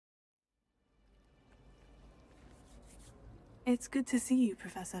It's good to see you,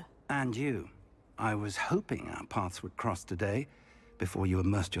 Professor. And you. I was hoping our paths would cross today, before you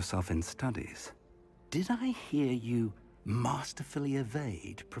immersed yourself in studies. Did I hear you masterfully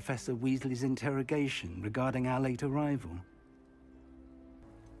evade Professor Weasley's interrogation regarding our late arrival?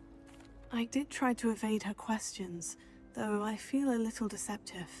 I did try to evade her questions, though I feel a little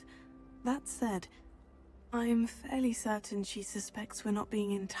deceptive. That said, I'm fairly certain she suspects we're not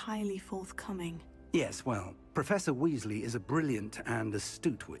being entirely forthcoming. Yes, well, Professor Weasley is a brilliant and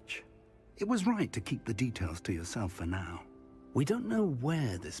astute witch. It was right to keep the details to yourself for now. We don't know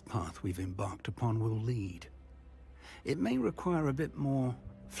where this path we've embarked upon will lead. It may require a bit more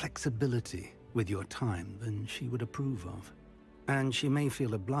flexibility with your time than she would approve of. And she may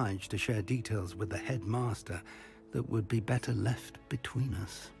feel obliged to share details with the headmaster that would be better left between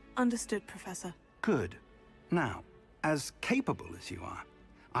us. Understood, Professor. Good. Now, as capable as you are,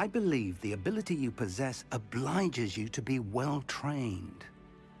 I believe the ability you possess obliges you to be well-trained.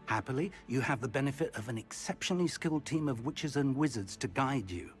 Happily, you have the benefit of an exceptionally skilled team of witches and wizards to guide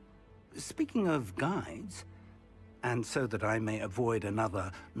you. Speaking of guides, and so that I may avoid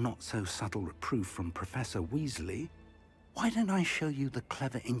another not-so-subtle reproof from Professor Weasley, why don't I show you the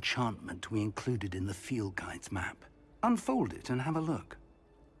clever enchantment we included in the field guide's map? Unfold it and have a look.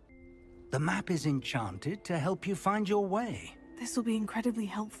 The map is enchanted to help you find your way. This will be incredibly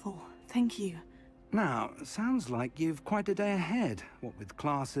helpful. Thank you. Now, sounds like you've quite a day ahead, what with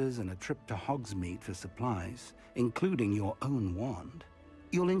classes and a trip to Hogsmeade for supplies, including your own wand.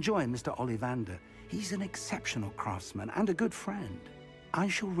 You'll enjoy Mr. Ollivander. He's an exceptional craftsman and a good friend. I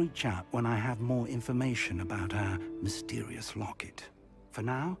shall reach out when I have more information about our mysterious locket. For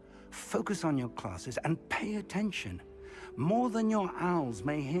now, focus on your classes and pay attention. More than your owls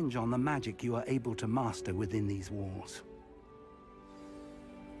may hinge on the magic you are able to master within these walls.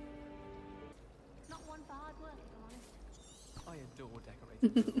 Not one for hard work, if I'm honest. I adore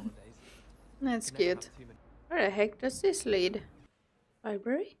decorating for holidays. That's cute. Where the heck does this lead?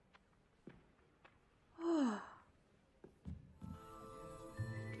 Library? Oh.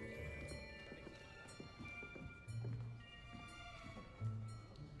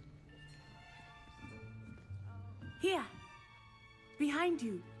 Here, behind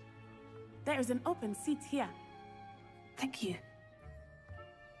you. There is an open seat here. Thank you.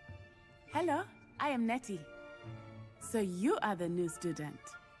 Hello, I am Nettie. So you are the new student.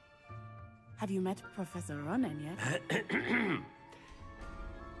 Have you met Professor Ronan yet?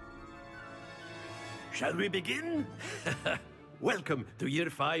 Shall we begin? Welcome to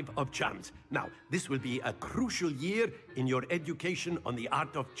Year 5 of Charms. Now, this will be a crucial year in your education on the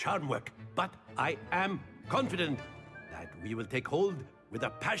art of charm work, but I am confident that we will take hold with the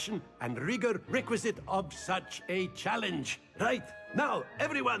passion and rigor requisite of such a challenge. Right, now,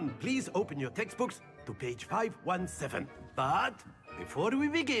 everyone, please open your textbooks to page 517. But before we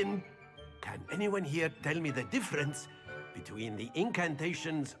begin, can anyone here tell me the difference between the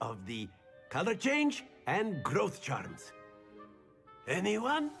incantations of the color change and growth charms?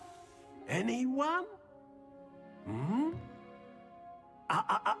 Anyone? Anyone?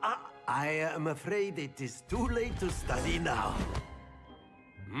 I am afraid it is too late to study now.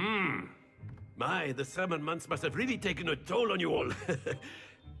 My, the summer months must have really taken a toll on you all.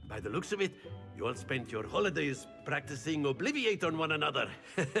 By the looks of it, you all spent your holidays practicing Obliviate on one another.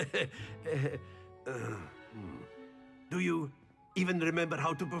 Do you even remember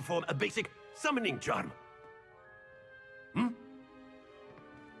how to perform a basic summoning charm?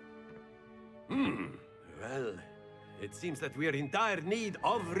 Well, it seems that we are in dire need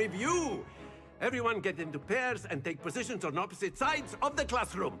of review. Everyone get into pairs and take positions on opposite sides of the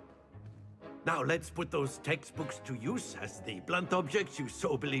classroom. Now let's put those textbooks to use as the blunt objects you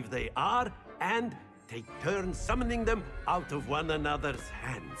so believe they are, and take turns summoning them out of one another's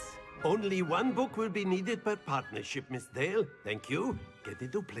hands. Only one book will be needed per partnership, Miss Dale. Thank you. Get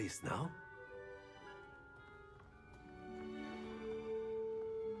into place now.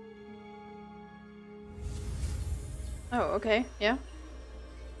 Oh, okay, yeah.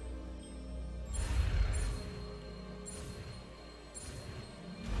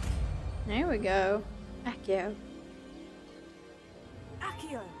 There we go. Accio.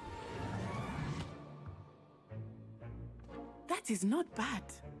 Accio! That is not bad.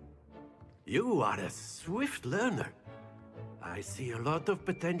 You are a swift learner. I see a lot of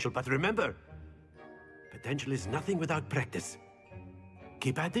potential, but remember, potential is nothing without practice.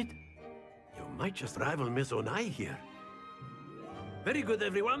 Keep at it. You might just rival Miss Onai here. Very good,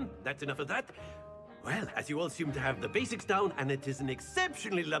 everyone. That's enough of that. Well, as you all seem to have the basics down, and it is an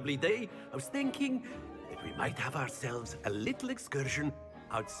exceptionally lovely day, I was thinking that we might have ourselves a little excursion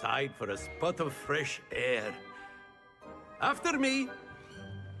outside for a spot of fresh air. After me.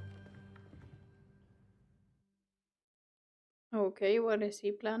 Okay, what is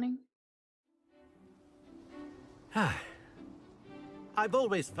he planning? I've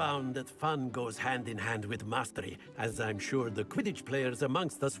always found that fun goes hand in hand with mastery, as I'm sure the Quidditch players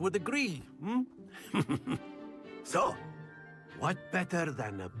amongst us would agree. So, what better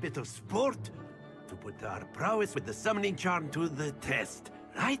than a bit of sport to put our prowess with the summoning charm to the test,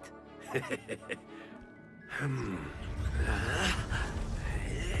 right?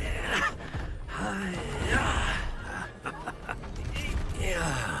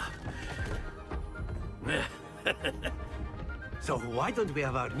 So why don't we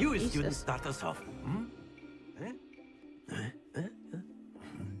have our newest student start us off?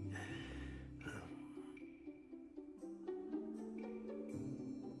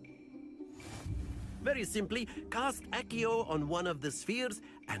 Very simply, cast Accio on one of the spheres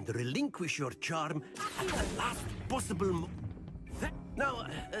and relinquish your charm at the last possible Now,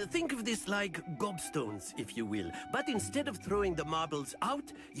 think of this like gobstones, if you will. But instead of throwing the marbles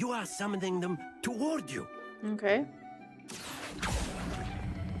out, you are summoning them toward you. Okay.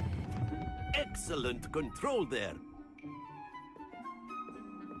 Excellent control there.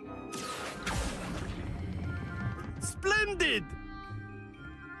 Splendid!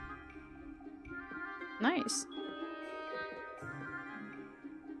 Nice.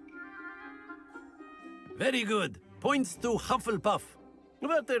 Very good. Points to Hufflepuff.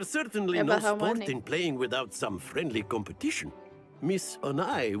 But there's certainly Yeah, no but how sport many? in playing without some friendly competition. Miss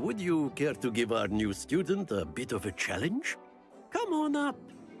Onai, would you care to give our new student a bit of a challenge? Come on up.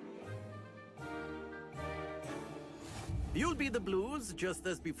 You'll be the blues, just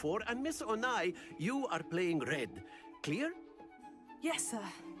as before, and Miss Onai, you are playing red. Clear? Yes, sir.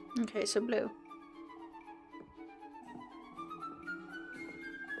 Okay, so blue.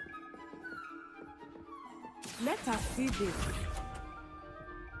 Let us see this.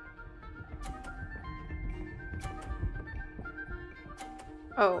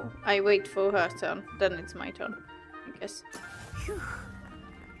 Oh, I wait for her turn. Then it's my turn, I guess. Phew.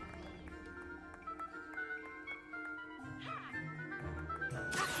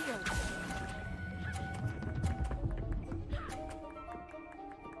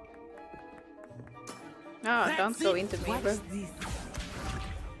 Ah, don't go into me, Watch bro. this.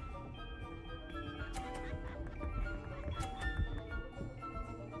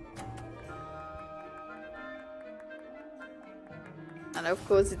 And of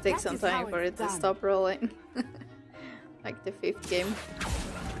course it takes That some is how time for it's it to done. stop rolling. Like the 5th game.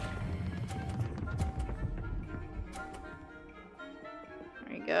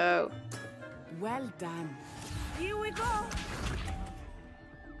 There we go. Well done. Here we go.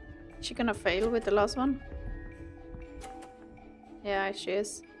 Is she gonna fail with the last one? Yeah, she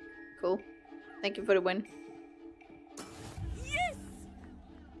is. Cool. Thank you for the win. Yes.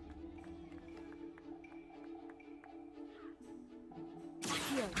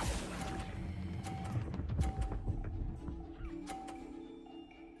 Here.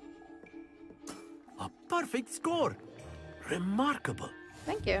 A perfect score. Remarkable.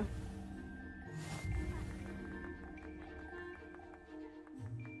 Thank you.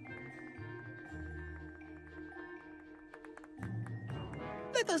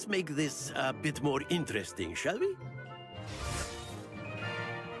 Let us make this a bit more interesting, shall we?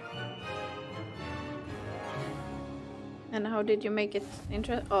 And how did you make it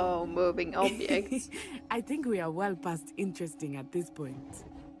interesting? Oh, moving objects. I think we are well past interesting at this point.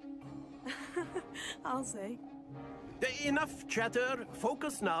 I'll say. Enough chatter.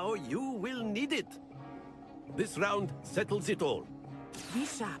 Focus now. You will need it. This round settles it all. Be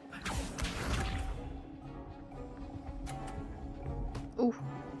sharp. Ooh.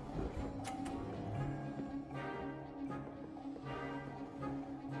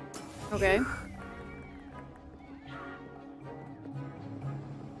 Okay.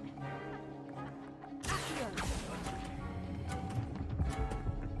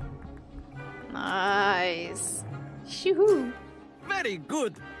 Nice. Shoo-hoo. Very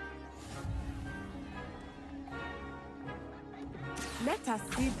good. Let us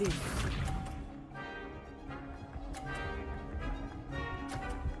see this.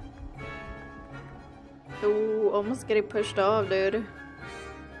 Ooh, almost getting pushed off, dude.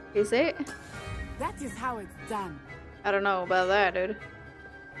 Is it? That is how it's done. I don't know about that, dude.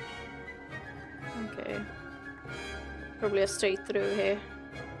 Okay. Probably a straight through here.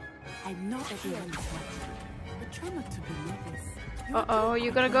 I know everyone is watching, but try not to be nervous. Uh-oh,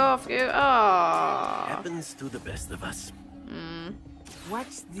 you're gonna go off you. Oh. Happens to the best of us.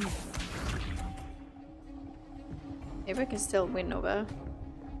 Watch this. Maybe I can still win over.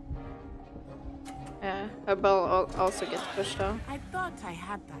 Yeah, her bell also gets pushed down. I thought I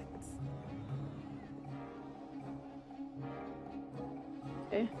had that.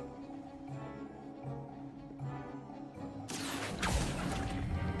 Okay.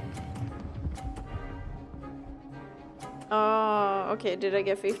 Oh, okay. Did I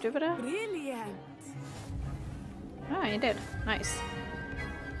get 50 for that? Brilliant. Oh, you did. Nice.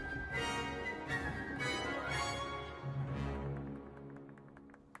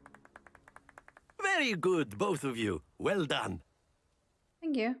 Very good, both of you. Well done.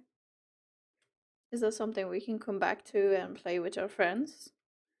 Thank you. Is that something we can come back to and play with our friends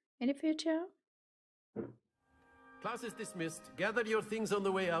in the future? Class is dismissed. Gather your things on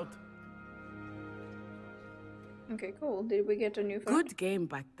the way out. Okay, cool. Did we get a new phone? Good game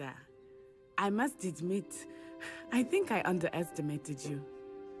back there. I must admit, I think I underestimated you.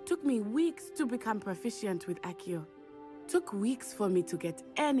 Took me weeks to become proficient with Accio. Took weeks for me to get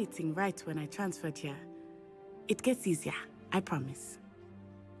anything right when I transferred here. It gets easier, I promise.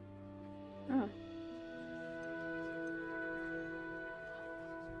 Oh.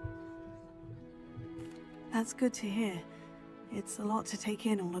 That's good to hear. It's a lot to take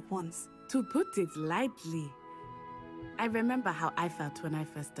in all at once. To put it lightly, I remember how I felt when I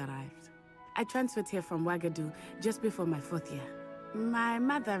first arrived. I transferred here from Ouagadougou just before my 4th year. My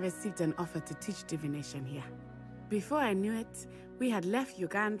mother received an offer to teach divination here. Before I knew it, we had left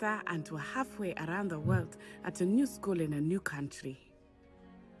Uganda and were halfway around the world at a new school in a new country.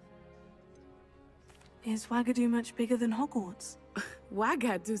 Is Ouagadougou much bigger than Hogwarts?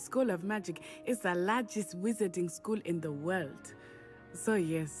 Ouagadougou School of Magic is the largest wizarding school in the world. So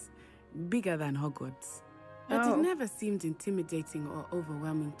yes, bigger than Hogwarts. But it never seemed intimidating or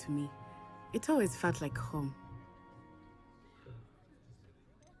overwhelming to me. It always felt like home.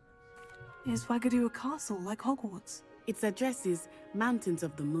 Is Ouagadougou a castle like Hogwarts? Its address is Mountains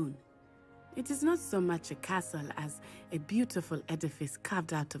of the Moon. It is not so much a castle as a beautiful edifice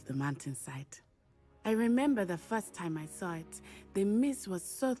carved out of the mountainside. I remember the first time I saw it, the mist was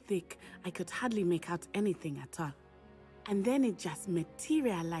so thick I could hardly make out anything at all. And then it just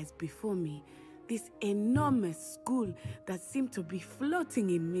materialized before me, this enormous school that seemed to be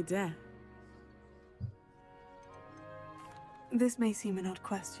floating in midair. This may seem an odd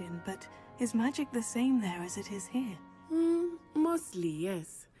question, but is magic the same there as it is here? Mostly,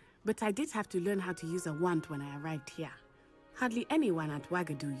 yes. But I did have to learn how to use a wand when I arrived here. Hardly anyone at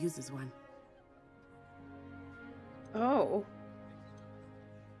Ouagadougou uses one. Oh.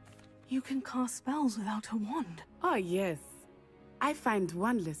 You can cast spells without a wand. Oh, yes. I find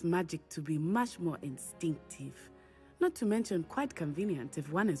wandless magic to be much more instinctive. Not to mention quite convenient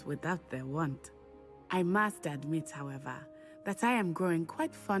if one is without their wand. I must admit, however, that I am growing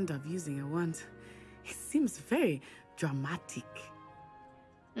quite fond of using a wand. It seems very dramatic.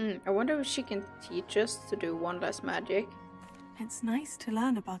 I wonder if she can teach us to do wandless magic. It's nice to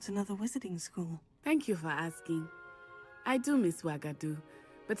learn about another wizarding school. Thank you for asking. I do miss Ouagadougou,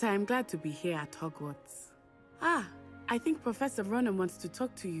 but I am glad to be here at Hogwarts. Ah, I think Professor Ronan wants to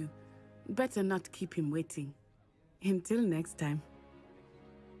talk to you. Better not keep him waiting. Until next time.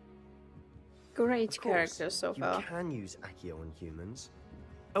 Great characters so far. You can use Accio on humans.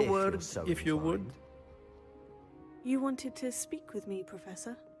 A word, if you would. You wanted to speak with me,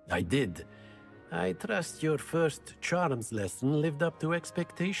 Professor? I did. I trust your first charms lesson lived up to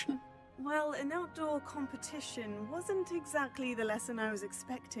expectation? Well, an outdoor competition wasn't exactly the lesson I was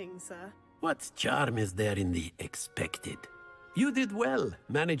expecting, sir. What charm is there in the expected? You did well,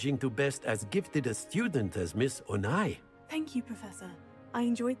 managing to best as gifted a student as Miss Onai. Thank you, Professor. I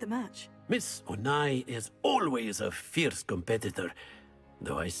enjoyed the match. Miss Onai is always a fierce competitor,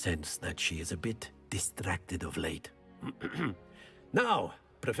 though I sense that she is a bit distracted of late. Now,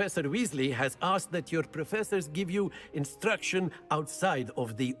 Professor Weasley has asked that your professors give you instruction outside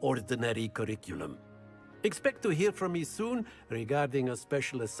of the ordinary curriculum. Expect to hear from me soon regarding a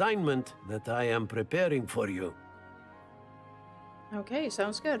special assignment that I am preparing for you. Okay,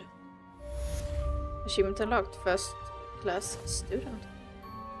 sounds good. Achievement unlocked, first class student.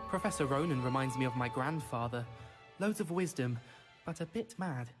 Professor Ronan reminds me of my grandfather. Loads of wisdom, but a bit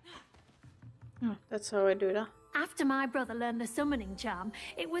mad. Oh, that's how I do that. After my brother learned the summoning charm,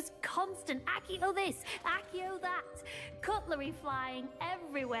 it was constant Accio this, Accio that, cutlery flying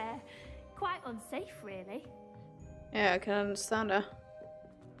everywhere. Quite unsafe, really. Yeah, I can understand that.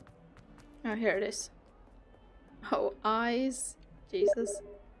 Oh, here it is. Oh, eyes. Jesus.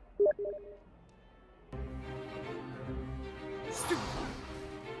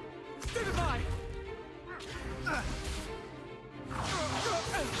 Stupefy!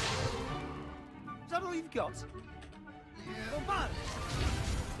 Is that all you've got?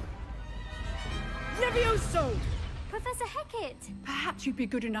 Levioso! Professor Hecat! Perhaps you'd be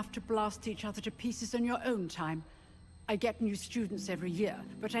good enough to blast each other to pieces on your own time. I get new students every year,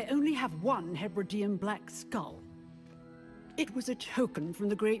 but I only have one Hebridean black skull. It was a token from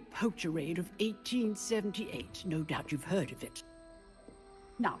the Great Poacher Raid of 1878. No doubt you've heard of it.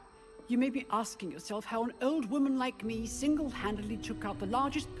 Now, you may be asking yourself how an old woman like me single-handedly took out the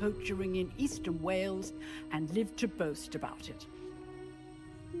largest poacher ring in eastern Wales and lived to boast about it.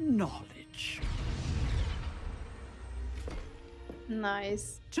 Knowledge.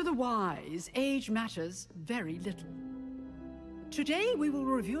 Nice. To the wise, age matters very little. Today we will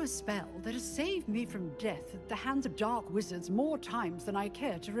review a spell that has saved me from death at the hands of dark wizards more times than I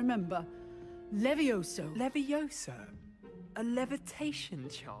care to remember. Levioso. Levioso? A levitation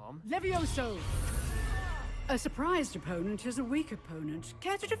charm? Levioso! A surprised opponent is a weak opponent.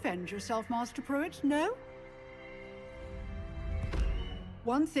 Care to defend yourself, Master Pruitt? No?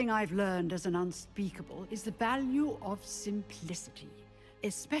 One thing I've learned as an unspeakable is the value of simplicity,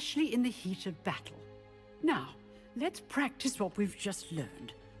 especially in the heat of battle. Now, let's practice what we've just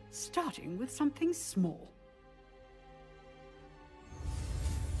learned, starting with something small.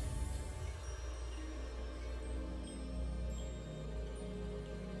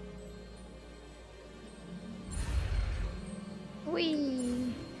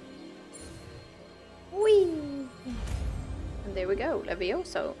 Whee! Whee! And there we go,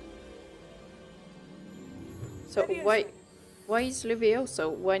 Levioso. So Leviosa. why is Levioso?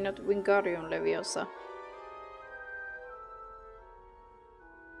 Why not Wingardium Leviosa?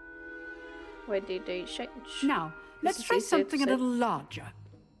 Why did they change? Now, let's This is try easy to something a say. little larger.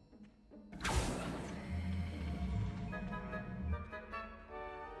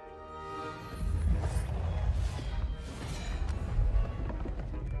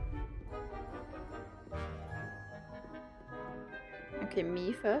 Okay,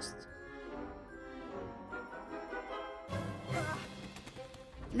 me first.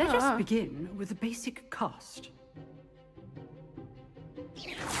 Let us begin with a basic cast.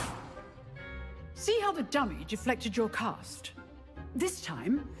 See how the dummy deflected your cast? This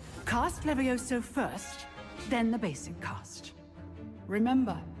time, cast Levioso first, then the basic cast.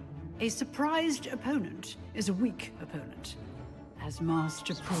 Remember, a surprised opponent is a weak opponent, as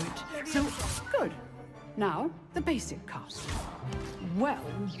Master Pruitt. So, good. Now, the basic cast. Well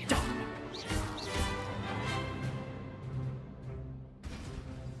done.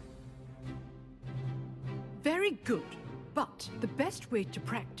 Very good, but the best way to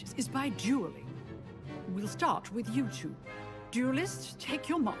practice is by dueling. We'll start with you two. Duelists, take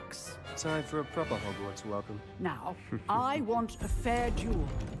your marks. Time for a proper Hogwarts welcome. Now, I want a fair duel,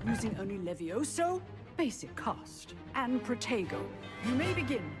 using only Levioso, basic cast, and Protego. You may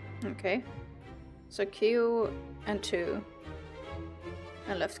begin. Okay. So Q and 2.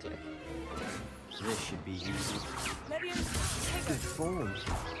 And left click. This should be easy. Good form.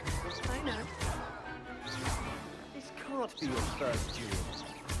 I know. This can't be your first duel.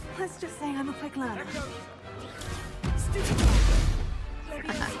 Let's just say I'm a quick learner.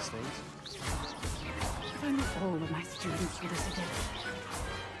 Nice things. If only all of my students were this adept.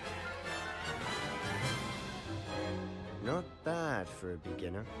 Not bad for a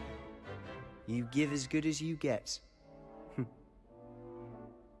beginner. You give as good as you get.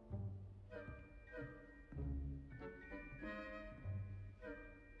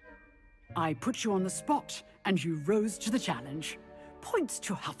 I put you on the spot, and you rose to the challenge. Points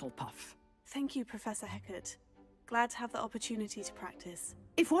to Hufflepuff. Thank you, Professor Hecat. Glad to have the opportunity to practice.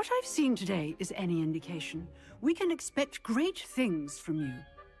 If what I've seen today is any indication, we can expect great things from you.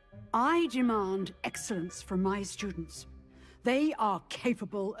 I demand excellence from my students. They are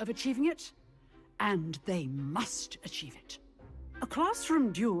capable of achieving it, and they must achieve it. A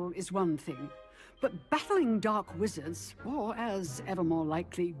classroom duel is one thing, but battling dark wizards, or as ever more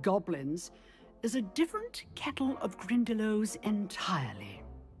likely, goblins, is a different kettle of Grindylows entirely.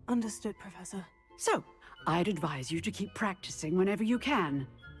 Understood, Professor. So, I'd advise you to keep practicing whenever you can.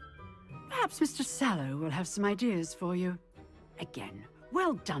 Perhaps Mr. Sallow will have some ideas for you. Again,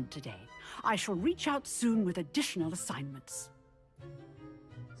 well done today. I shall reach out soon with additional assignments.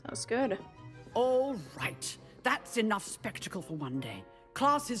 Sounds good. All right. That's enough spectacle for one day.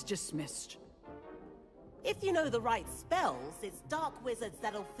 Class is dismissed. If you know the right spells, it's dark wizards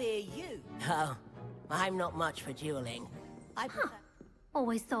that'll fear you. Oh, I'm not much for dueling.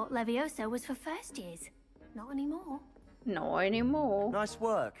 Always thought Levioso was for first years. Not anymore. Not anymore. Nice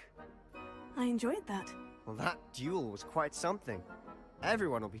work. I enjoyed that. Well, that duel was quite something.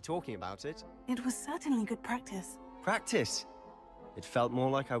 Everyone will be talking about it. It was certainly good practice. Practice. It felt more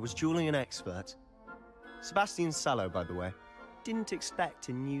like I was dueling an expert. Sebastian Sallow, by the way. didn't expect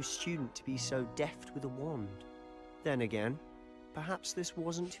a new student to be so deft with a wand. Then again, perhaps this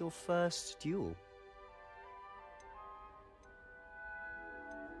wasn't your first duel.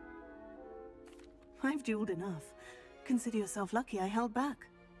 I've dueled enough. Consider yourself lucky I held back.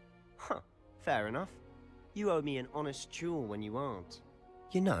 Huh, fair enough. You owe me an honest duel when you aren't.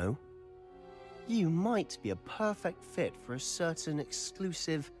 You know, you might be a perfect fit for a certain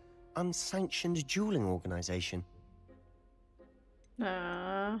exclusive, unsanctioned dueling organization.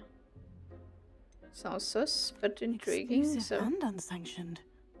 Sounds sus, but intriguing. Exclusive and unsanctioned.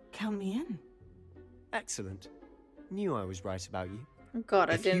 Count me in. Excellent. Knew I was right about you. God,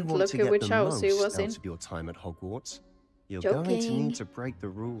 I didn't look at which house he was in. Out of your time at Hogwarts, you're Joking. going to need to break the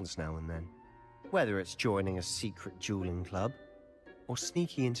rules now and then. Whether it's joining a secret dueling club, or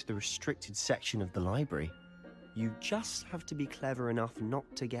sneaking into the restricted section of the library, you just have to be clever enough not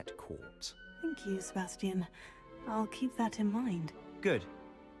to get caught. Thank you, Sebastian. I'll keep that in mind. Good.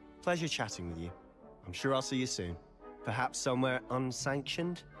 Pleasure chatting with you. I'm sure I'll see you soon. Perhaps somewhere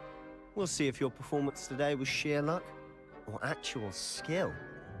unsanctioned? We'll see if your performance today was sheer luck or actual skill.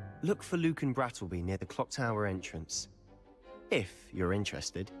 Look for Luke and Brattleby near the clock tower entrance. If you're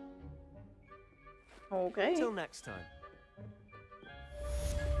interested. Okay. Till next time.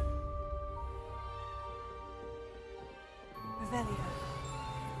 Revelio.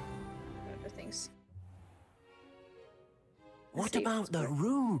 Other things. What about the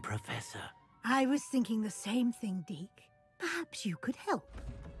room, Professor? I was thinking the same thing, Deke. Perhaps you could help.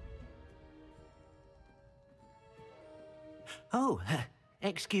 Oh,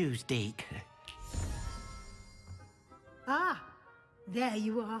 excuse, Deke. Ah, there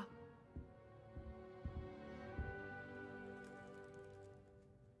you are.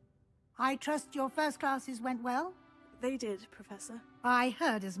 I trust your first classes went well? They did, Professor. I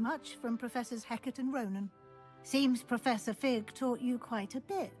heard as much from Professors Hecat and Ronan. Seems Professor Fig taught you quite a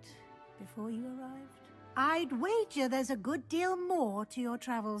bit before you arrived. I'd wager there's a good deal more to your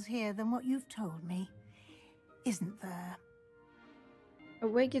travels here than what you've told me. Isn't there? I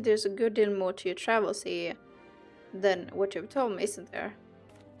wager there's a good deal more to your travels here than what you've told me, isn't there?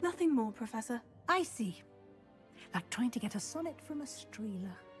 Nothing more, Professor. I see. Like trying to get a sonnet from a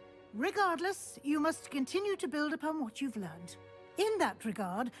streeler. Regardless, you must continue to build upon what you've learned. In that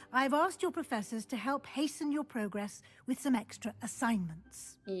regard, I've asked your professors to help hasten your progress with some extra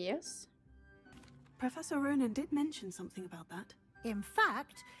assignments. Yes. Professor Ronan did mention something about that. In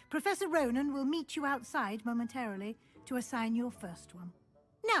fact, Professor Ronan will meet you outside momentarily to assign your first one.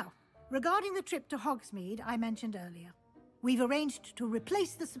 Now, regarding the trip to Hogsmeade I mentioned earlier, we've arranged to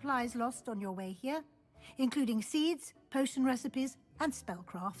replace the supplies lost on your way here, including seeds, potion recipes, and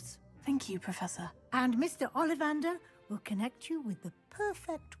spellcrafts. Thank you, Professor. And Mr. Ollivander will connect you with the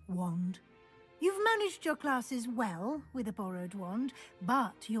perfect wand. You've managed your classes well with a borrowed wand,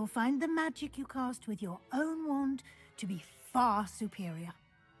 but you'll find the magic you cast with your own wand to be far superior.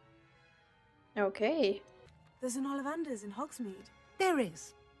 Okay. There's an Ollivander's in Hogsmeade. There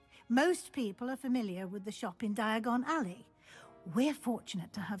is. Most people are familiar with the shop in Diagon Alley. We're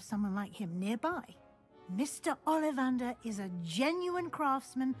fortunate to have someone like him nearby. Mr. Ollivander is a genuine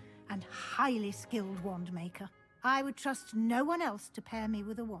craftsman and highly skilled wand maker. I would trust no one else to pair me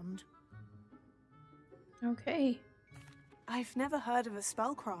with a wand. Okay. I've never heard of a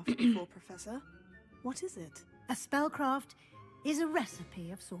spellcraft before, Professor. What is it? A spellcraft is a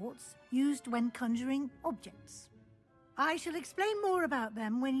recipe of sorts used when conjuring objects. I shall explain more about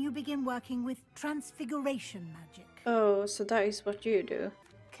them when you begin working with transfiguration magic. Oh, so that is what you do.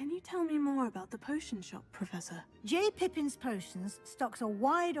 Can you tell me more about the potion shop, Professor? J. Pippin's Potions stocks a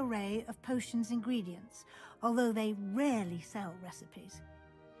wide array of potions ingredients, although they rarely sell recipes.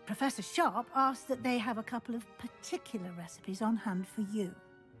 Professor Sharp asked that they have a couple of particular recipes on hand for you.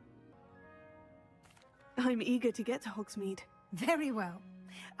 I'm eager to get to Hogsmeade. Very well.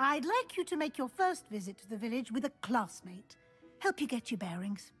 I'd like you to make your first visit to the village with a classmate. Help you get your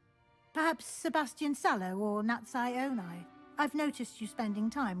bearings. Perhaps Sebastian Sallow or Natsai Onai. I've noticed you spending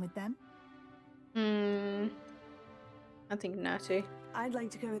time with them. I think Natty. I'd like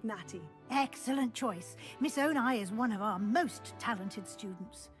to go with Natty. Excellent choice. Miss Onai is one of our most talented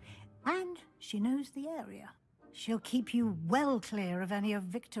students. And she knows the area. She'll keep you well clear of any of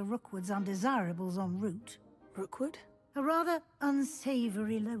Victor Rookwood's undesirables en route. Rookwood? A rather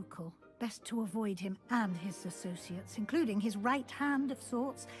unsavory local. Best to avoid him and his associates, including his right hand of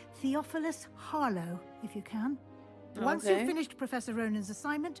sorts, Theophilus Harlow, if you can. Once you've finished Professor Ronan's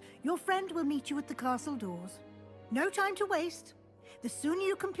assignment, your friend will meet you at the castle doors. No time to waste. The sooner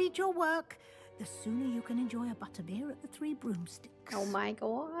you complete your work, the sooner you can enjoy a butterbeer at the Three Broomsticks. Oh my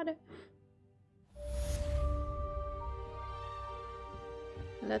god.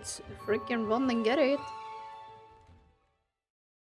 Let's freaking run and get it.